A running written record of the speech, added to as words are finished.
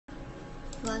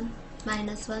1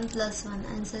 minus 1 plus 1,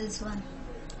 answer is 1.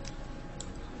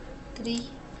 3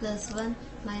 plus 1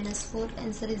 minus 4,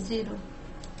 answer is 0.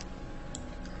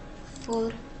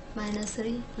 4 minus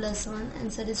 3 plus 1,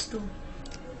 answer is 2.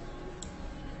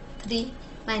 3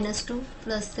 minus 2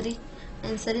 plus 3,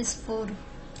 answer is 4.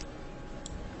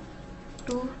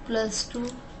 2 plus 2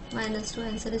 minus 2,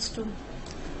 answer is 2.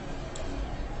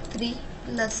 3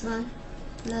 plus 1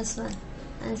 plus 1,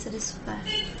 answer is 5.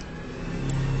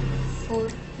 4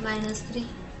 minus 3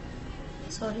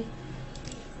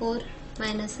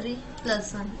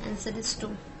 plus 1, answer is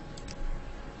 2.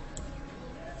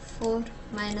 4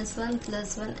 minus 1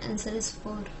 plus 1, answer is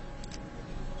 4.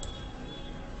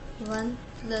 1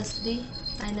 plus 3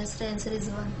 minus 3, answer is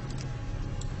 1.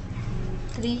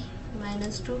 3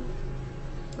 minus 2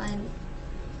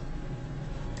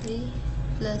 3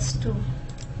 plus 2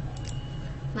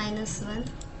 minus 1,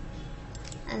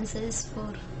 answer is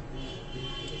 4.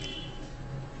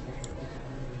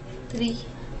 3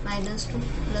 minus 2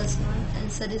 plus 1,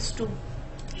 answer is 2.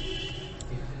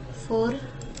 4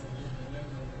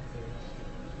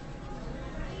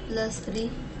 plus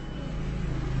 3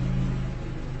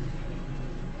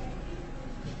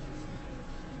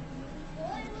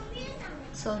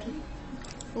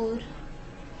 4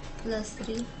 plus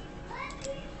 3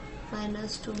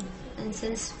 minus 2,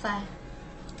 answer is 5.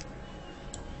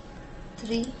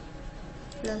 3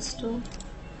 plus 2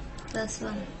 plus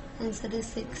 1, answer is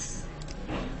 6.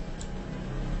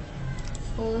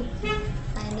 4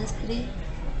 minus 3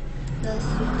 plus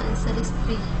 2, answer is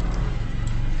 3.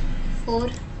 4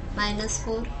 minus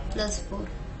 4 plus 4,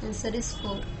 answer is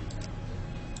 4.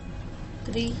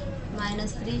 3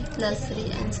 minus 3 plus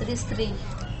 3, answer is 3.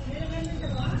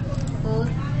 4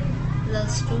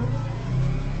 plus 2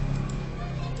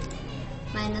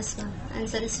 minus 1,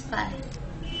 answer is 5.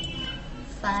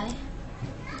 5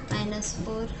 minus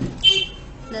 4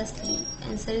 plus 3,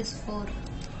 answer is 4.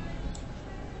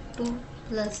 2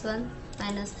 plus 1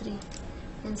 minus 3,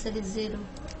 answer is 0.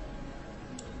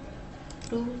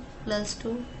 2 plus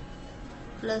 2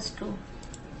 plus 2,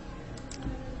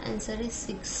 answer is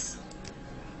 6.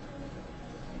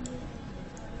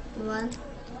 1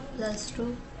 plus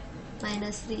 2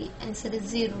 minus 3, answer is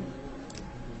 0.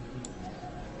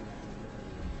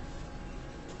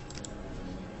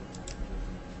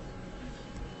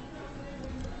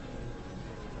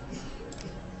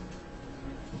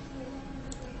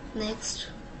 Next,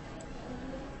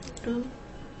 2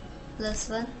 plus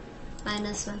 1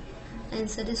 minus 1,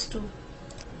 answer is 2.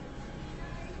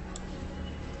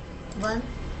 1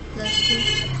 plus 2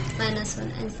 minus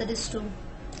 1, answer is 2.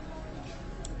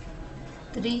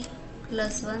 3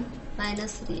 plus 1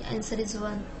 minus 3, answer is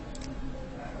 1.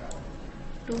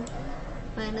 2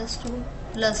 minus 2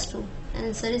 plus 2,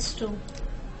 answer is 2.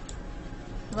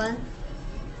 1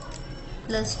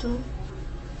 plus 2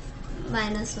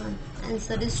 minus 1,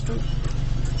 answer is 2.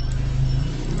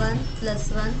 1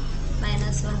 plus 1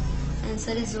 minus 1,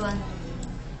 answer is 1.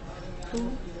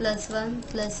 2 plus 1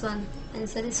 plus 1,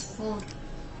 answer is 4.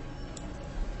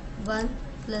 1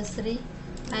 plus 3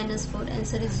 minus 4,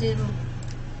 answer is 0.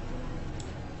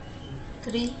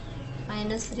 3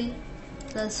 minus 3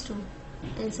 plus 2,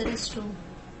 answer is 2.